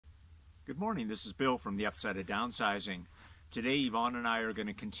Good morning, this is Bill from the Upside of Downsizing. Today Yvonne and I are going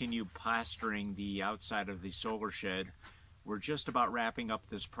to continue plastering the outside of the solar shed. We're just about wrapping up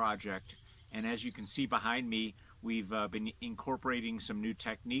this project, and as you can see behind me, we've been incorporating some new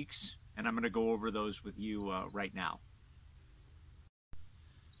techniques, and I'm going to go over those with you right now.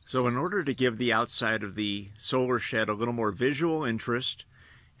 So in order to give the outside of the solar shed a little more visual interest,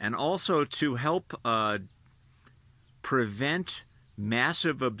 and also to help prevent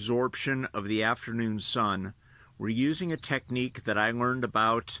massive absorption of the afternoon sun, we're using a technique that I learned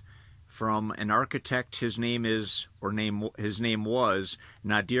about from an architect. His name was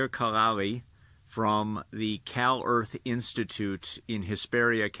Nadir Khalali from the Cal Earth Institute in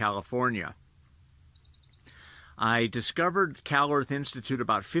Hesperia, California. I discovered Cal Earth Institute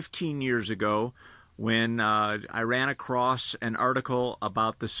about 15 years ago when I ran across an article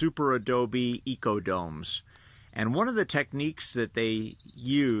about the Super Adobe ecodomes. And one of the techniques that they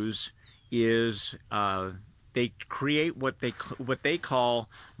use is they create what they call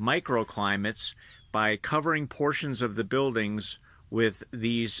microclimates by covering portions of the buildings with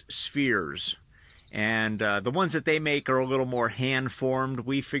these spheres. And the ones that they make are a little more hand-formed.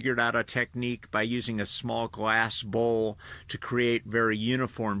 We figured out a technique by using a small glass bowl to create very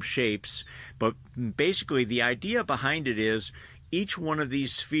uniform shapes. But basically the idea behind it is each one of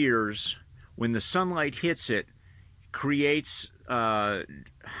these spheres, when the sunlight hits it, creates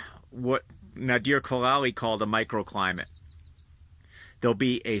what Nadir Khalali called a microclimate. There'll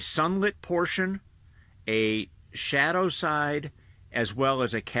be a sunlit portion, a shadow side, as well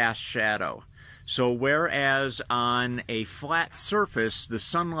as a cast shadow. So whereas on a flat surface, the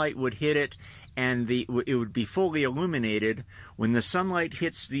sunlight would hit it and it would be fully illuminated, when the sunlight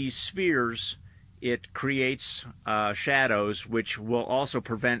hits these spheres, it creates shadows, which will also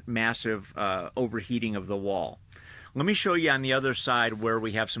prevent massive overheating of the wall. Let me show you on the other side where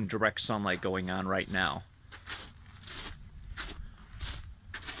we have some direct sunlight going on right now.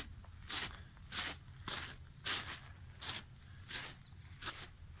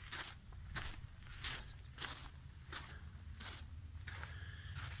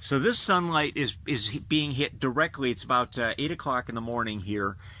 So this sunlight is being hit directly. It's about 8 o'clock in the morning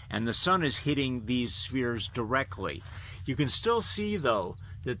here, and the sun is hitting these spheres directly. You can still see, though,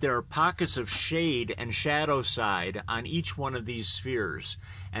 that there are pockets of shade and shadow side on each one of these spheres,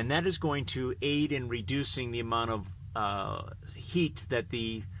 and that is going to aid in reducing the amount of heat that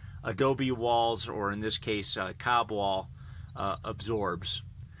the adobe walls, or in this case Cobb wall, absorbs.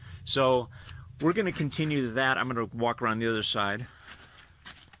 So we're going to continue that. I'm going to walk around the other side.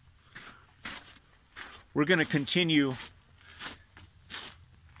 We're going to continue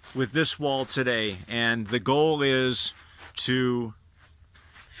with this wall today, and the goal is to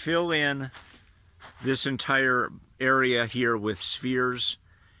fill in this entire area here with spheres,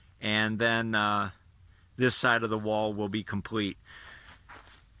 and then this side of the wall will be complete.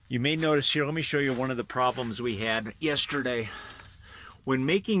 You may notice here, let me show you one of the problems we had yesterday. When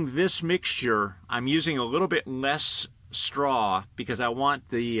making this mixture, I'm using a little bit less straw because I want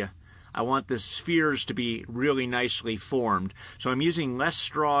the spheres to be really nicely formed. So I'm using less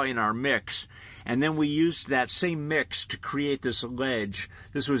straw in our mix, and then we used that same mix to create this ledge.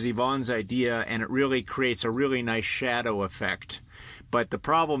 This was Yvonne's idea, and it really creates a really nice shadow effect. But the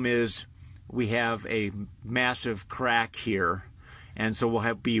problem is we have a massive crack here, and so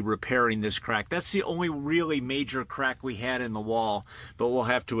we'll be repairing this crack. That's the only really major crack we had in the wall, but we'll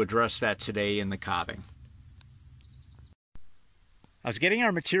have to address that today in the cobbing. I was getting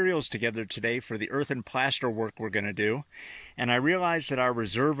our materials together today for the earth and plaster work we're going to do, and I realized that our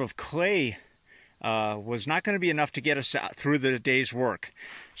reserve of clay was not going to be enough to get us through the day's work.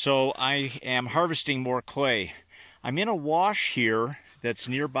 So I am harvesting more clay. I'm in a wash here that's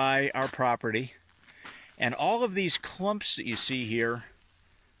nearby our property, and all of these clumps that you see here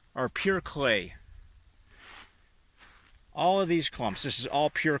are pure clay. All of these clumps, this is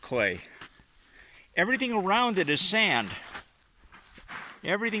all pure clay. Everything around it is sand.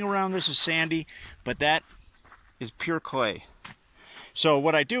 Everything around this is sandy, but that is pure clay. So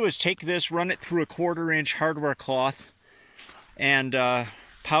what I do is take this, run it through a 1/4-inch hardware cloth, and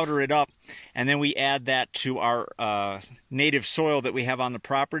powder it up, and then we add that to our native soil that we have on the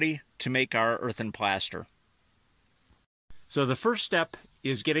property to make our earthen plaster. So the first step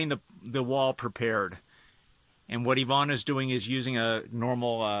is getting the wall prepared. And what Yvonne is doing is using a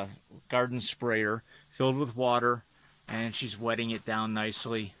normal garden sprayer filled with water, and she's wetting it down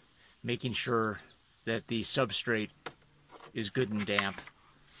nicely, making sure that the substrate is good and damp.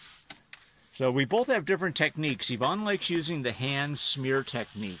 So we both have different techniques. Yvonne likes using the hand smear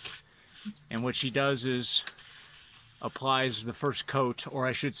technique, and what she does is applies the first coat, or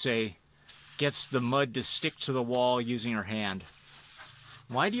I should say gets the mud to stick to the wall using her hand.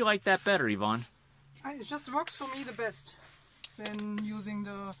 Why do you like that better, Yvonne? It just works for me the best than using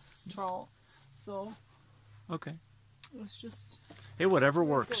the trowel. So okay, it's just, hey, whatever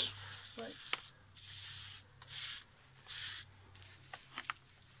works. Right.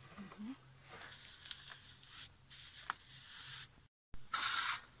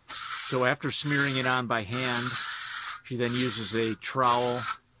 So after smearing it on by hand, she then uses a trowel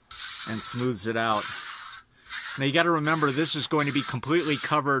and smooths it out. Now you got to remember, this is going to be completely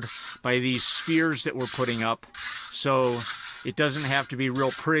covered by these spheres that we're putting up, so it doesn't have to be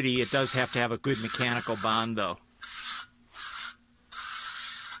real pretty. It does have to have a good mechanical bond though.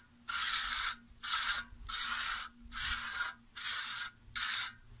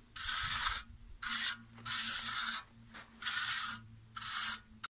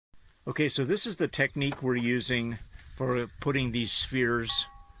 Okay, so this is the technique we're using for putting these spheres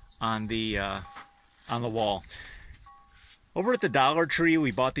on the wall. Over at the Dollar Tree,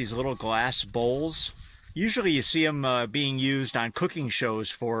 we bought these little glass bowls. Usually you see them being used on cooking shows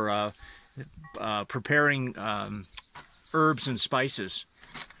for preparing herbs and spices.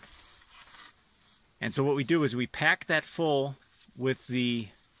 And so what we do is we pack that full with the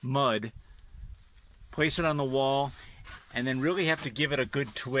mud, place it on the wall, and then really have to give it a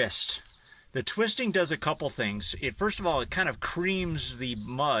good twist. The twisting does a couple things. First of all, it kind of creams the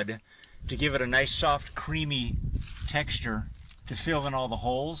mud to give it a nice soft creamy texture to fill in all the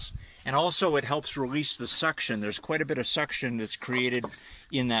holes, and also it helps release the suction. There's quite a bit of suction that's created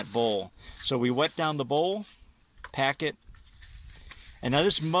in that bowl. So we wet down the bowl, pack it, and now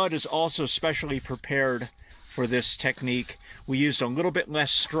this mud is also specially prepared for this technique. We used a little bit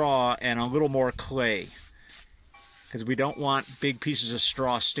less straw and a little more clay, because we don't want big pieces of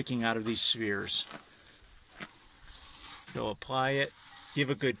straw sticking out of these spheres. So apply it, give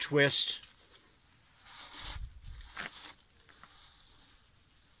a good twist.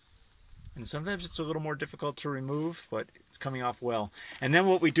 And sometimes it's a little more difficult to remove, but it's coming off well. And then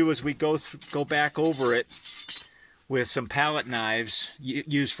what we do is we go back over it with some palette knives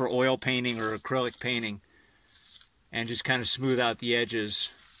used for oil painting or acrylic painting, and just kind of smooth out the edges.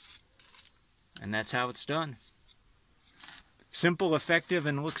 And that's how it's done. Simple, effective,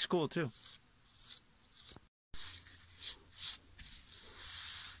 and looks cool too.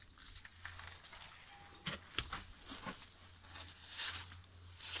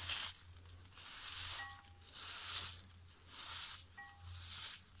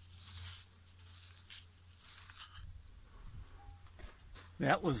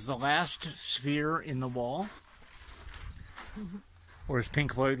 That was the last sphere in the wall. Or as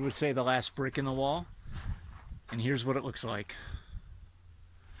Pink Floyd would say, the last brick in the wall. And here's what it looks like.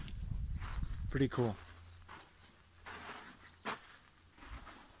 Pretty cool.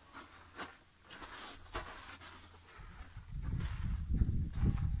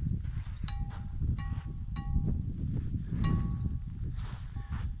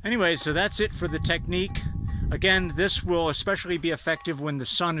 Anyway, so that's it for the technique. Again, this will especially be effective when the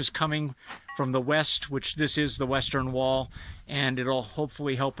sun is coming from the west, which this is the western wall, and it'll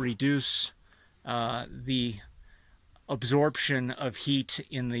hopefully help reduce the absorption of heat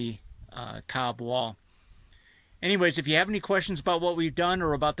in the Cobb wall. Anyways, if you have any questions about what we've done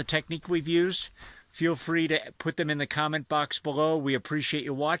or about the technique we've used, feel free to put them in the comment box below. We appreciate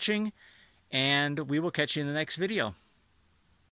you watching, and we will catch you in the next video.